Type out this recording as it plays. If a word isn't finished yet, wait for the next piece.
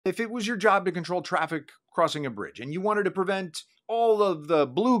If it was your job to control traffic crossing a bridge and you wanted to prevent all of the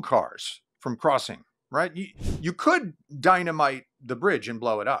blue cars from crossing, right? You could dynamite the bridge and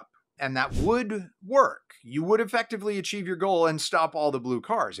blow it up, and that would work. You would effectively achieve your goal and stop all the blue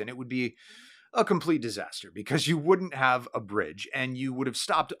cars, and it would be a complete disaster because you wouldn't have a bridge and you would have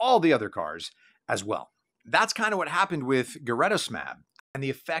stopped all the other cars as well. That's kind of what happened with garetuzmab, and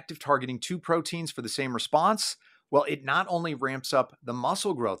the effect of targeting two proteins for the same response. Well, it not only ramps up the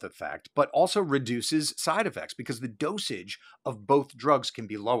muscle growth effect, but also reduces side effects because the dosage of both drugs can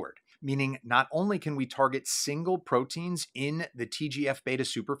be lowered. Meaning, not only can we target single proteins in the TGF beta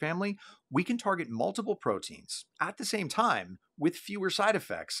superfamily, we can target multiple proteins at the same time with fewer side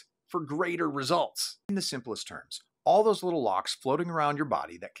effects for greater results. In the simplest terms, all those little locks floating around your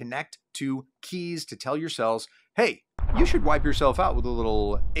body that connect to keys to tell your cells, hey, you should wipe yourself out with a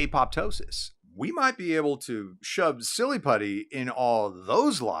little apoptosis. We might be able to shove silly putty in all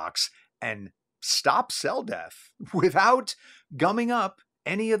those locks and stop cell death without gumming up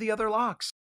any of the other locks.